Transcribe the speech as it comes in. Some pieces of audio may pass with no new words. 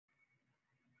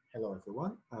Hello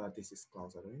everyone, this is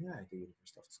Klaus Aranha at the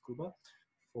University of Tsukuba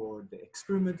for the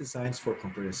Experiment Designs for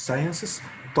Computer Sciences,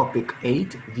 Topic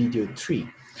 8, Video 3,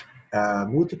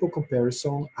 Multiple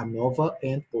Comparison, ANOVA,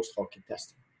 and Post-hoc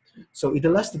testing. So in the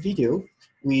last video,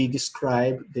 we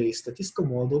described the statistical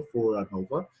model for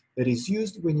ANOVA that is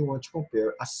used when you want to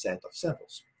compare a set of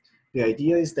samples. The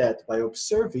idea is that by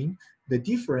observing the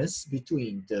difference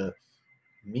between the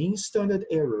mean standard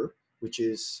error, which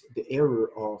is the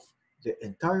error of the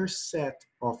entire set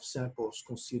of samples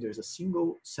considered a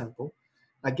single sample,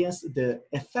 against the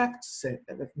effect set,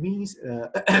 that means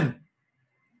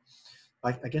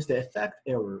against the effect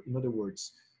error, in other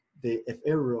words, the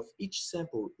error of each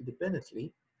sample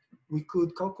independently, we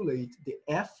could calculate the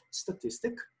F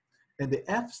statistic, and the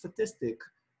F statistic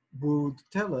would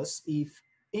tell us if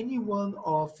any one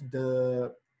of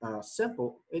the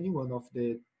any one of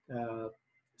the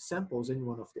samples, any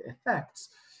one of the effects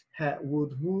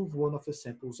would move one of the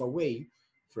samples away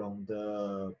from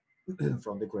the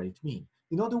from the great mean.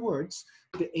 In other words,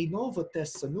 the ANOVA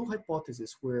tests a null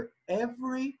hypothesis where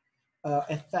every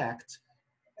effect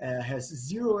has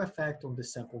zero effect on the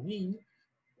sample mean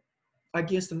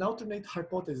against an alternate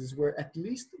hypothesis where at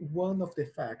least one of the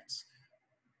effects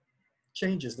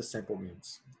changes the sample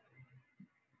means.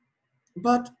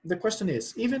 But the question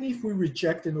is, even if we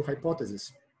reject the null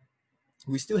hypothesis,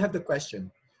 we still have the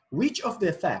question, which of the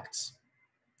effects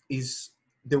is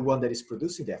the one that is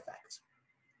producing the effect?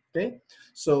 Okay,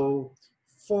 so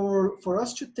for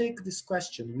us to take this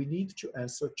question, we need to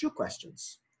answer two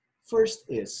questions. First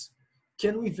is,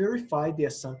 can we verify the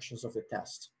assumptions of the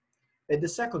test? And the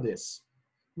second is,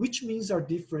 which means are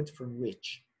different from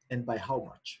which and by how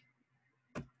much?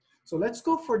 So let's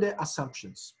go for the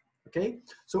assumptions, okay?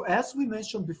 So as we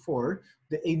mentioned before,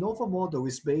 the ANOVA model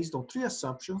is based on three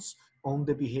assumptions on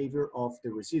the behavior of the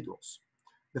residuals.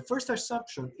 The first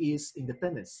assumption is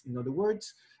independence. In other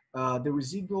words, the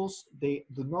residuals, they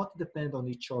do not depend on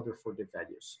each other for the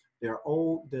values. They are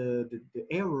all the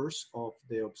errors of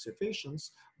the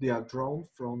observations, they are drawn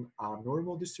from a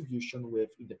normal distribution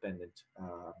with independent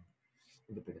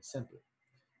sampling.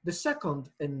 The second,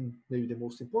 and maybe the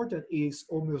most important, is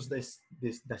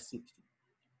homeoscedasticity.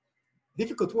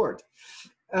 Difficult word.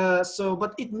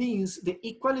 But it means the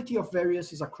equality of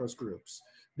variances across groups.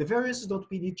 The variances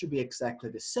don't need to be exactly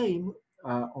the same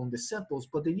on the samples,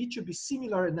 but they need to be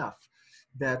similar enough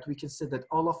that we can say that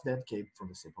all of them came from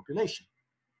the same population.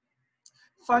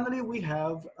 Finally, we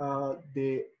have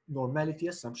the normality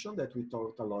assumption that we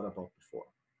talked a lot about before.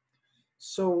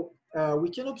 So we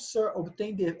can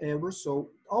obtain the error. So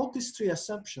all these three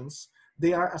assumptions,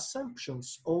 they are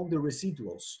assumptions on the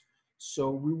residuals.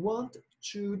 So we want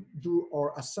to do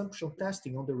our assumption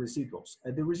testing on the residuals.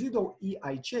 And the residual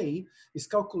EIJ is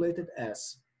calculated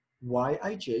as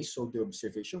YIJ, so the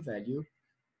observation value,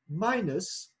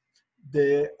 minus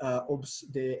the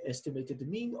estimated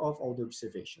mean of all the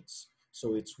observations.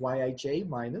 So it's YIJ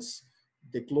minus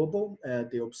the global,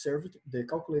 the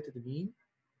calculated mean,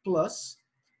 plus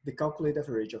the calculated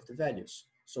average of the values.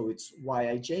 So it's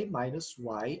YIJ minus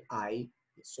YI.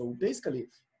 So basically,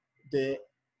 the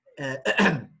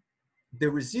the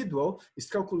residual is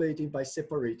calculated by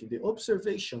separating the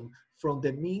observation from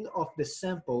the mean of the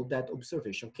sample that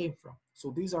observation came from.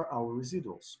 So these are our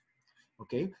residuals.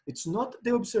 Okay, it's not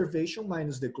the observation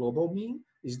minus the global mean,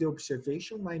 it's the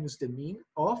observation minus the mean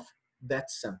of that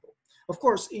sample. Of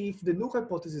course, if the null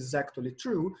hypothesis is actually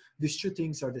true, these two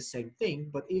things are the same thing,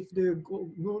 but if the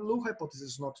null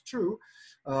hypothesis is not true,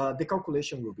 the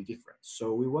calculation will be different.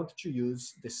 So we want to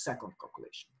use the second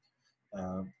calculation.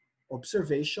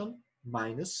 Observation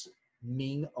minus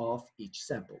mean of each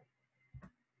sample.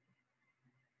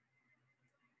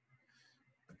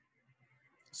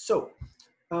 So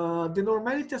the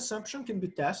normality assumption can be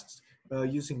tested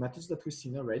using methods that we've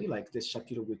seen already, like the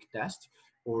Shapiro-Wilk test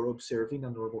or observing a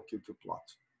normal QQ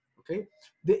plot. Okay,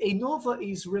 the ANOVA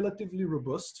is relatively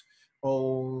robust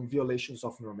on violations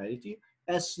of normality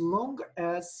as long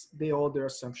as the other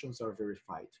assumptions are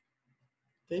verified.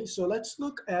 Okay, so let's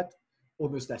look at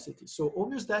homeoscedasticity. So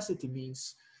homeoscedasticity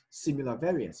means similar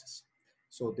variances.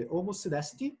 So the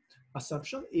homeoscedasticity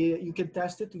assumption, you can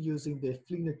test it using the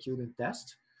Flynn-Kilden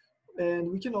test. And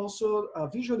we can also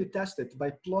visually test it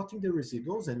by plotting the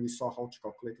residuals, and we saw how to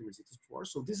calculate the residuals before.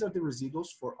 So these are the residuals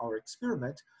for our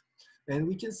experiment. And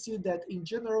we can see that in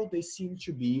general, they seem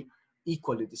to be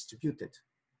equally distributed,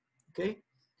 okay?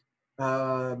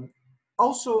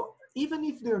 Also, even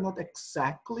if they're not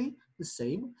exactly the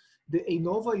same, the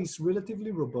ANOVA is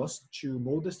relatively robust to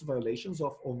modest violations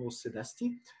of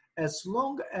homeoscedasticity as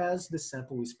long as the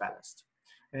sample is balanced.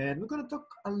 And we're going to talk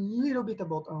a little bit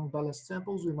about unbalanced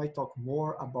samples. We might talk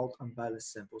more about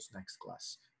unbalanced samples next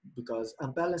class, because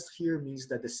unbalanced here means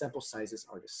that the sample sizes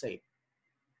are the same.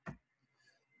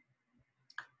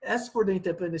 As for the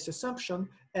independence assumption,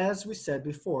 as we said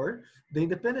before, the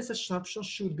independence assumption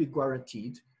should be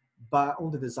guaranteed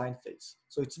on the design phase.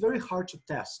 So it's very hard to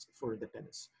test for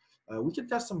independence. We can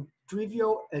test some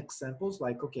trivial examples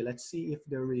like, okay, let's see if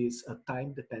there is a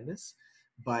time dependence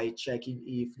by checking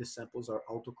if the samples are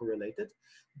autocorrelated.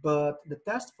 But the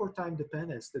test for time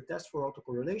dependence, the test for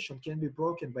autocorrelation can be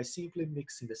broken by simply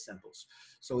mixing the samples.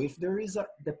 So if there is a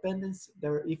dependence,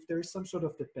 if there is some sort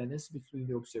of dependence between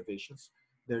the observations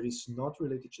that is not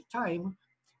related to time,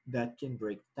 that can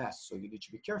break the test. So you need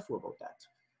to be careful about that.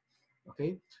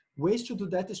 Okay, ways to do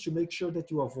that is to make sure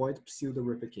that you avoid pseudo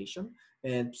replication.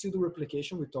 And pseudo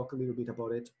replication, we talk a little bit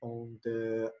about it on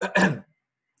the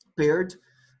paired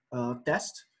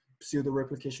test. Pseudo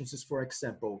replications is, for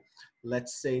example,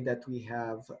 let's say that we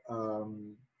have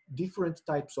different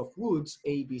types of woods,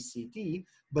 A, B, C, D,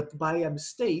 but by a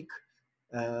mistake,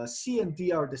 C and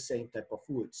D are the same type of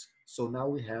woods. So now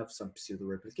we have some pseudo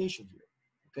replication here.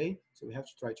 Okay, so we have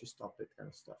to try to stop that kind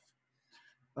of stuff.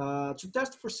 To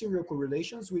test for serial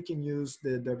correlations, we can use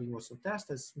the Durbin-Watson test,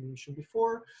 as mentioned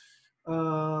before.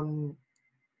 And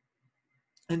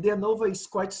the ANOVA is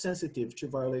quite sensitive to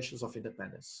violations of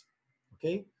independence.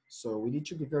 Okay, so we need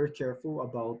to be very careful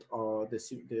about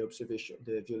the observation,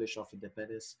 the violation of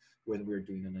independence when we're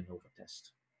doing an ANOVA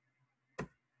test.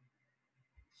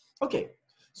 Okay,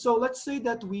 so let's say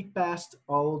that we passed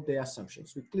all the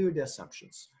assumptions, we cleared the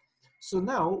assumptions. So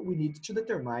now we need to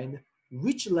determine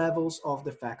which levels of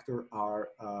the factor are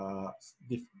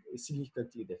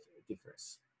significantly different.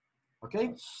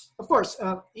 Okay, of course,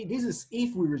 this is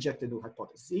if we reject the null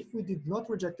hypothesis. If we did not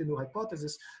reject the null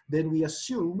hypothesis, then we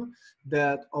assume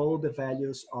that all the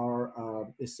values are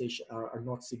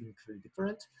not significantly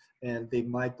different, and they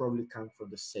might probably come from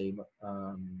the same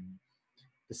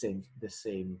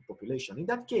population. In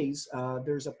that case,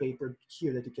 there's a paper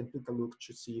here that you can take a look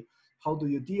to see how do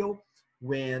you deal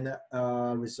when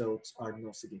results are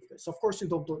not significant. So of course, you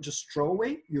don't just throw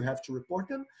away, you have to report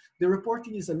them. The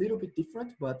reporting is a little bit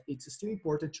different, but it's still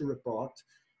important to report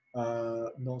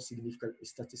non-significant,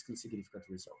 statistically significant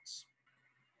results.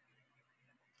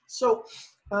 So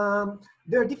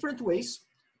there are different ways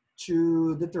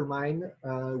to determine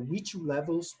which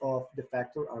levels of the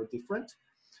factor are different.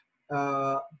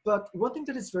 But one thing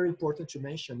that is very important to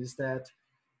mention is that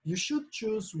you should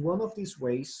choose one of these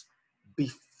ways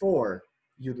before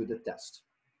you do the test,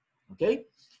 okay?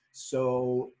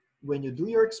 So when you do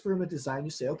your experiment design, you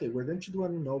say, okay, we're going to do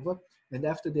an ANOVA, and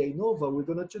after the ANOVA, we're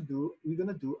gonna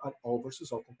do an all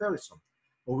versus all comparison,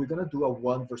 or we're gonna do a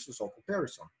one versus all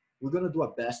comparison. We're gonna do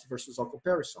a best versus all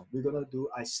comparison. We're gonna do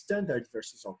a standard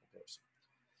versus all comparison.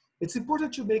 It's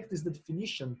important to make this the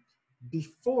definition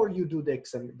before you do the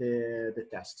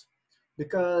test,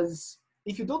 because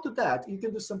if you don't do that, you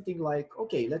can do something like,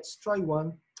 okay, let's try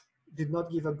one, did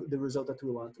not give the result that we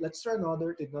want. Let's try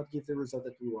another, did not give the result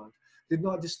that we want.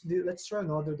 Let's try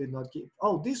another, did not give.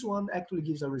 Oh, this one actually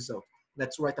gives a result.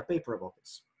 Let's write a paper about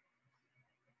this.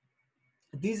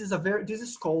 This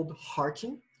is called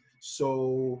harking.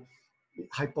 So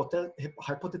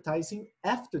hypothesizing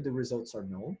after the results are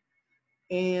known.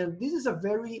 And this is a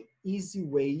very easy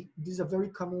way, this is a very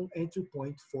common entry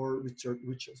point for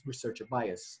researcher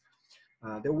bias.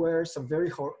 There were some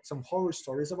horror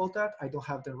stories about that. I don't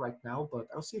have them right now, but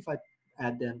I'll see if I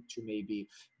add them to maybe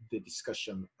the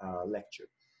discussion lecture.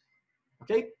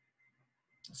 Okay,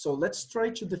 so let's try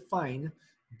to define,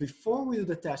 before we do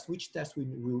the test, which test we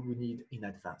need in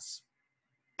advance.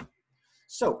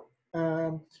 So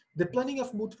the planning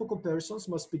of multiple comparisons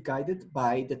must be guided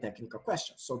by the technical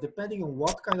question. So depending on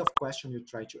what kind of question you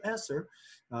try to answer,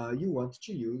 you want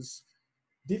to use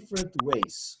different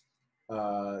ways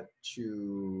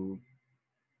to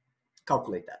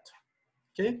calculate that,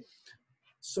 okay?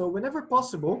 So whenever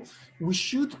possible, we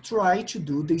should try to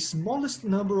do the smallest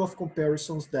number of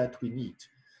comparisons that we need.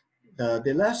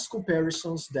 The less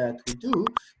comparisons that we do,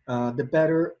 the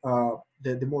better,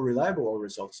 the more reliable our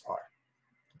results are,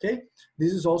 okay?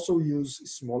 This is also use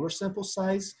smaller sample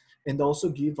size and also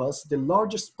give us the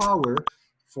largest power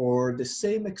for the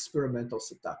same experimental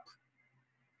setup.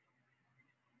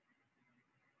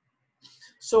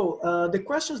 So the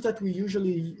questions that we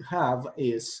usually have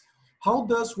is, how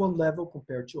does one level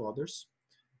compare to others?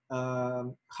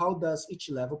 How does each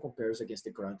level compares against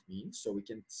the grant mean? So we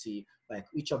can see like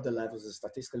which of the levels is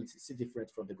statistically different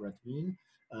from the grant mean,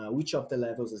 which of the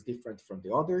levels is different from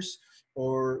the others,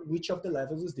 or which of the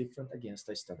levels is different against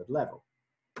a standard level.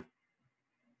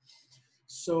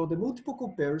 So the multiple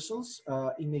comparisons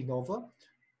in ANOVA,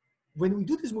 when we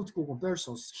do these multiple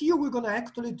comparisons, here we're going to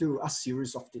actually do a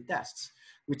series of t-tests,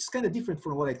 which is kind of different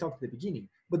from what I talked at the beginning.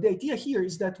 But the idea here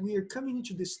is that we are coming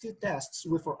into these t-tests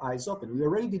with our eyes open. We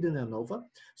already did an ANOVA,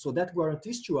 so that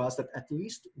guarantees to us that at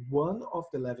least one of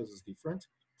the levels is different.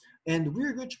 And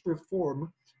we're going to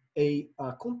perform a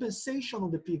compensation on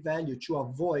the p-value to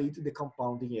avoid the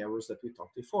compounding errors that we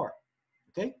talked before.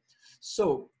 Okay,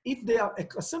 so if the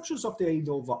assumptions of the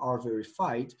ANOVA are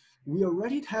verified, we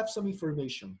already have some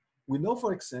information. We know,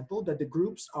 for example, that the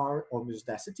groups are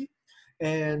homomoscity,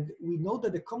 and we know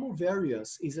that the common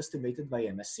variance is estimated by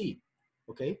MSE.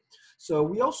 Okay, so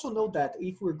we also know that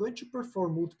if we're going to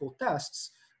perform multiple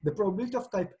tests, the probability of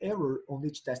type error on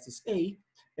each test is A,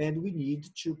 and we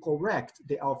need to correct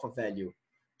the alpha value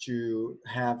to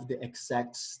have the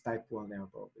exact type 1 error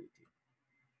probability.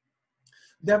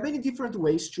 There are many different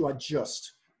ways to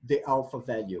adjust the alpha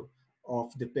value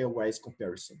of the pairwise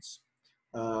comparisons.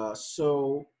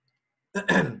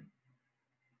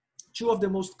 Two of the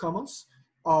most commons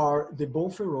are the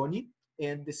Bonferroni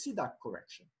and the CDAC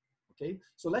correction. Okay,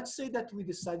 so let's say that we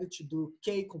decided to do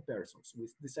K comparisons. We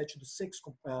decided to do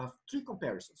three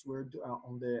comparisons. We're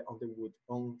on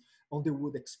the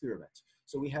wood experiment.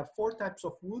 So we have 4 types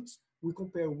of woods. We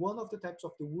compare one of the types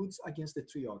of the woods against the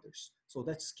 3 others. So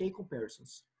that's K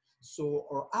comparisons. So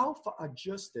our alpha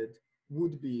adjusted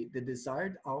would be the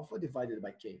desired alpha divided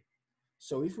by K.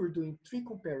 So if we're doing 3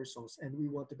 comparisons and we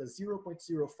wanted a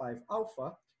 0.05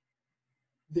 alpha,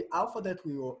 the alpha that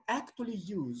we will actually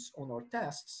use on our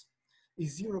tests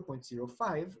is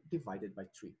 0.05 divided by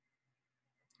 3.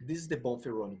 This is the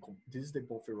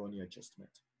Bonferroni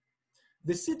adjustment.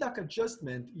 The CDAC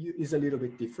adjustment is a little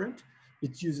bit different.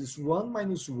 It uses 1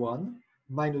 minus 1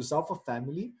 minus alpha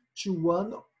family to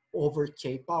 1 over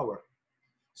K power.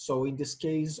 So in this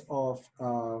case of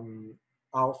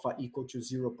alpha equal to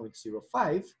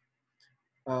 0.05,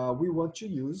 we want to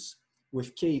use,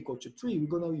 with K equal to 3,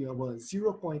 we're going to use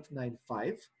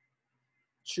 0.95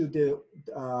 to the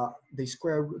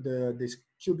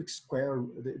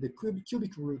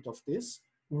cubic root of this,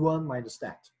 1 minus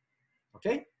that.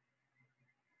 Okay?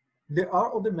 There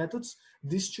are other methods.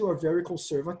 These two are very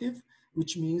conservative,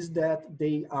 which means that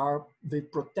they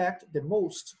protect the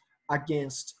most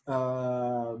against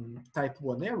type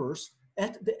 1 errors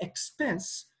at the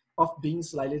expense of being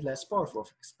slightly less powerful, at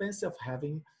the expense of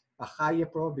having a higher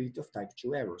probability of type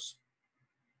 2 errors.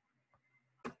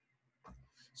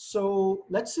 So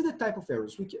let's see the type of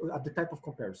errors, the type of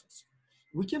comparisons.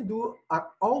 We can do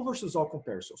all versus all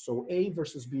comparisons. So A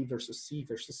versus B versus C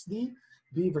versus D,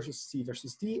 B versus C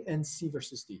versus D, and C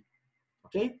versus D.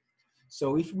 Okay?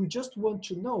 So if we just want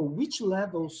to know which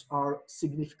levels are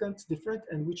significant, different,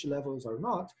 and which levels are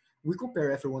not, we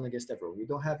compare everyone against everyone. We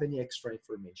don't have any extra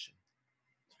information.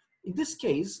 In this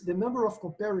case, the number of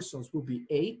comparisons will be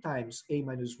A times A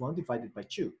minus 1 divided by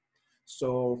 2.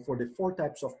 So for the 4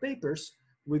 types of papers,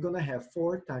 we're going to have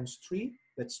 4 times 3,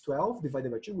 that's 12,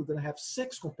 divided by 2. We're going to have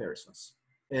 6 comparisons,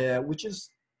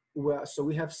 so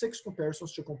we have 6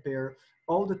 comparisons to compare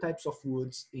all the types of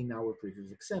woods in our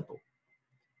previous example.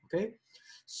 Okay,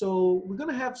 so we're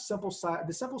going to have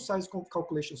the sample size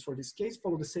calculations for this case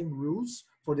follow the same rules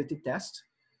for the t-test,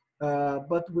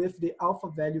 but with the alpha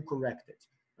value corrected.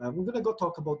 We're going to go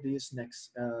talk about this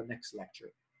next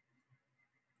lecture.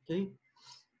 Okay.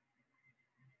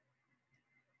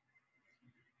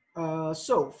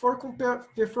 So for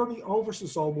performing all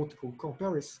versus all multiple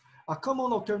comparisons, a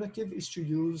common alternative is to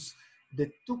use the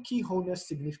 2-key wholeness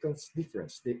significance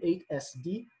difference, the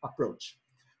 8SD approach.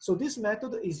 So this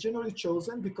method is generally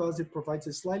chosen because it provides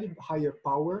a slightly higher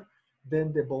power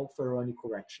than the Bonferroni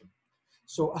correction.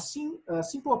 So a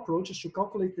simple approach is to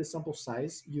calculate the sample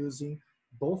size using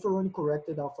Bonferroni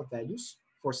corrected alpha values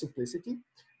for simplicity,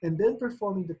 and then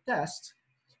performing the test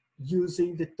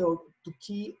using the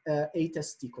 2-key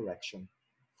 8ST correction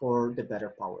for the better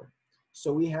power.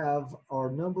 So we have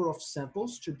our number of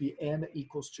samples to be n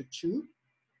equals to 2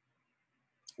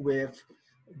 with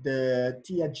the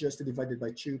t adjusted divided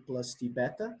by 2 plus t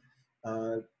beta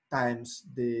times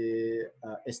the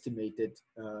estimated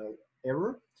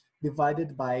error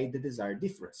divided by the desired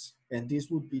difference. And this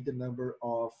would be the number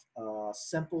of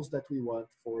samples that we want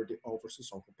for the all versus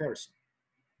all comparison.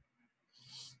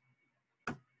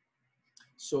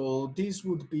 So this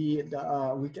would be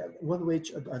one way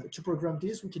to program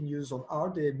this. We can use on R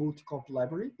the multi-comp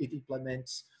library. It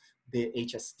implements the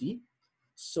HSD.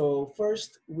 So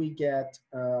first we get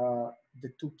the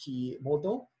 2-key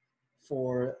model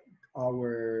for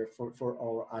our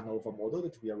ANOVA model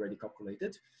that we already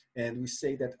calculated, and we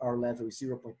say that our level is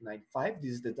 0.95.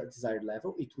 This is the desired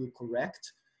level. It will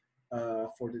correct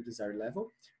for the desired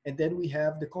level. And then we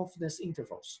have the confidence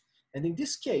intervals. And in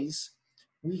this case,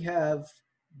 we have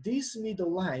this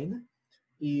middle line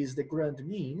is the grand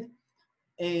mean,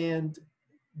 and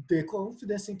the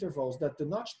confidence intervals that do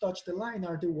not touch the line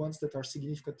are the ones that are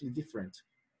significantly different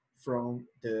from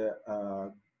the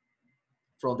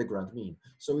grand mean.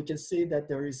 So we can say that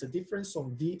there is a difference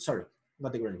on D, sorry,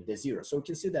 not the grand mean, the zero. So we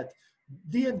can see that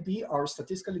D and B are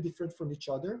statistically different from each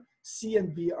other, C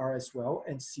and B are as well,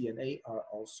 and C and A are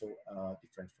also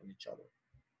different from each other.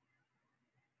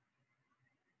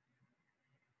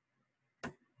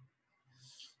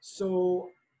 So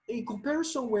in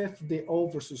comparison with the O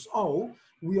versus O,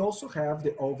 we also have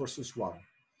the O versus 1.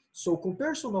 So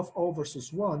comparison of O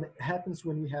versus 1 happens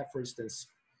when we have, for instance,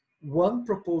 one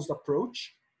proposed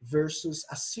approach versus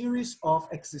a series of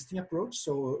existing approach.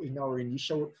 So in our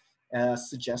initial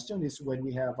suggestion is when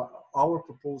we have our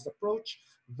proposed approach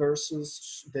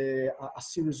versus a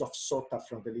series of SOTA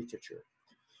from the literature.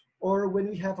 Or when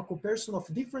we have a comparison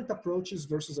of different approaches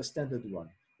versus a standard one,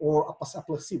 or a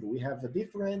placebo. We have the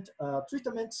different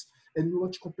treatments, and we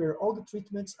want to compare all the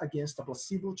treatments against a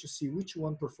placebo to see which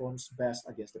one performs best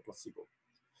against the placebo.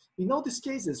 In all these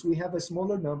cases, we have a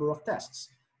smaller number of tests.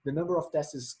 The number of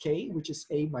tests is K, which is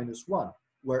A minus 1,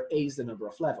 where A is the number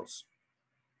of levels.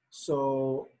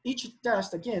 So each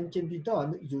test, again, can be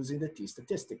done using the T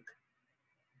statistic.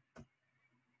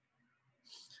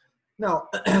 Now,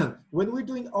 when we're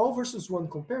doing O versus 1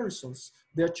 comparisons,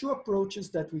 there are two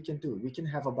approaches that we can do. We can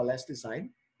have a balanced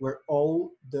design where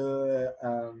all the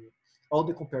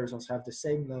comparisons have the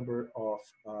same number of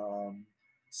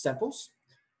samples,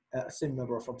 same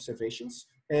number of observations,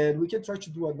 and we can try to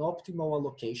do an optimal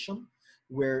allocation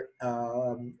where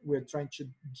we're trying to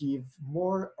give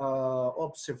more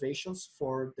observations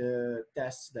for the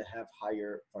tests that have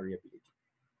higher variability.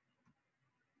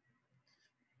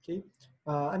 Okay,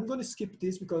 I'm going to skip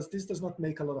this because this does not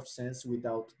make a lot of sense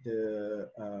without the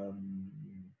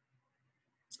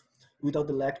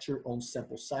lecture on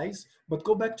sample size. But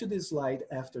go back to this slide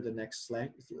after the next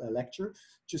slide, lecture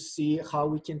to see how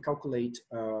we can calculate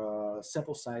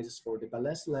sample sizes for the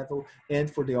balanced level and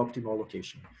for the optimal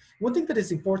allocation. One thing that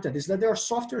is important is that there are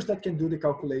softwares that can do the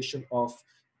calculation of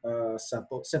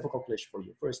sample calculation for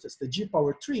you. For instance, the G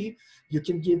power 3, you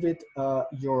can give it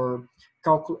your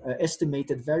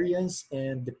estimated variance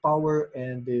and the power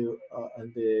and the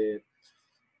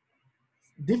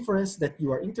difference that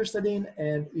you are interested in,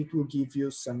 and it will give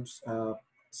you some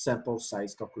sample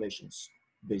size calculations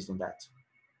based on that.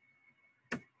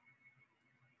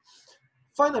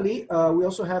 Finally, we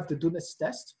also have the Dunet's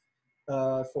test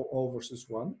for O versus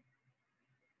 1.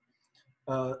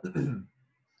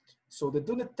 So the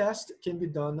Dunet test can be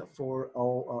done for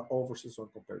all O versus 1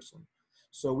 comparison.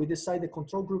 So we decide the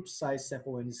control group size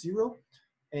sample n is 0,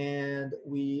 and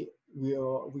we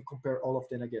compare all of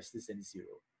them against this n is 0.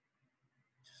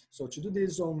 So to do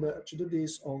this on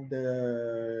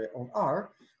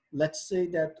R, let's say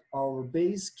that our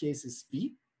base case is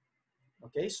B.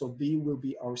 Okay, so B will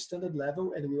be our standard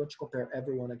level, and we want to compare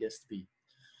everyone against B.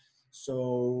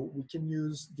 So we can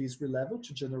use this level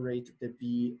to generate the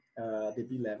B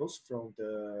levels from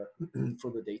the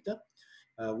from the data.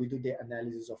 We do the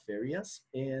analysis of variance,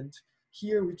 and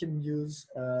here we can use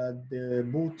the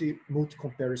multi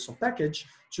comparison package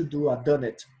to do a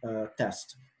Dunet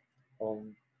test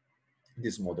on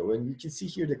this model. And you can see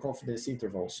here the confidence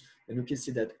intervals, and you can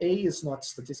see that A is not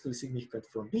statistically significant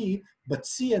from B, but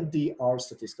C and D are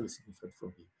statistically significant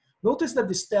from B. Notice that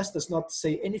this test does not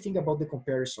say anything about the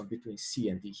comparison between C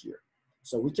and D here.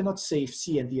 So we cannot say if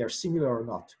C and D are similar or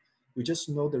not. We just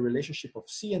know the relationship of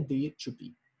C and D to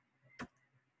B.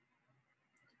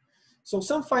 So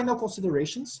some final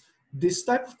considerations. This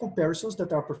type of comparisons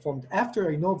that are performed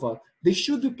after ANOVA, they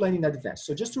should be planned in advance.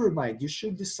 So just to remind, you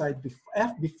should decide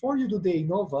before you do the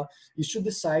ANOVA, you should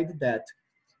decide that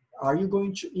are you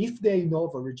going to, if the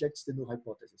ANOVA rejects the null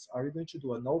hypothesis, are you going to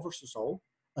do an O versus O,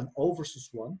 an O versus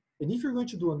 1? And if you're going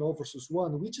to do an O versus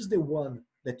 1, which is the one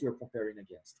that you're comparing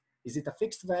against? Is it a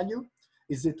fixed value?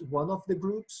 Is it one of the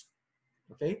groups?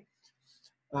 Okay.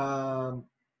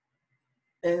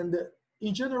 And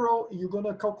in general, you're going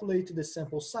to calculate the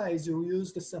sample size. You'll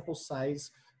use the sample size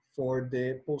for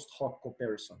the post hoc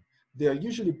comparison. They are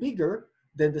usually bigger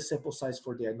than the sample size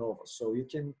for the ANOVA. So you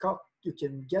can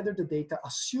gather the data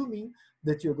assuming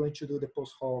that you're going to do the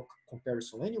post hoc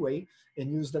comparison anyway, and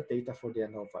use that data for the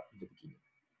ANOVA in the beginning.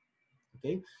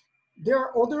 Okay. There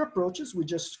are other approaches. We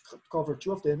just covered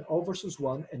two of them, O versus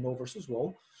 1 and O versus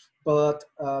O, but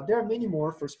there are many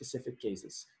more for specific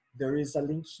cases. There is a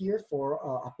link here for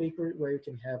a paper where you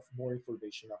can have more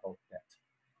information about that.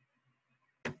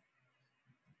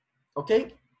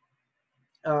 Okay,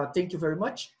 Thank you very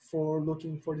much for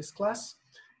looking for this class.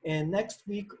 And next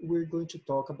week, we're going to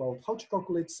talk about how to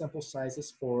calculate sample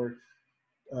sizes for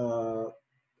uh,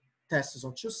 tests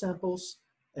on 2 samples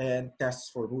and tests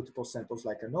for multiple samples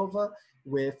like ANOVA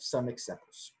with some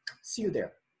examples. See you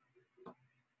there.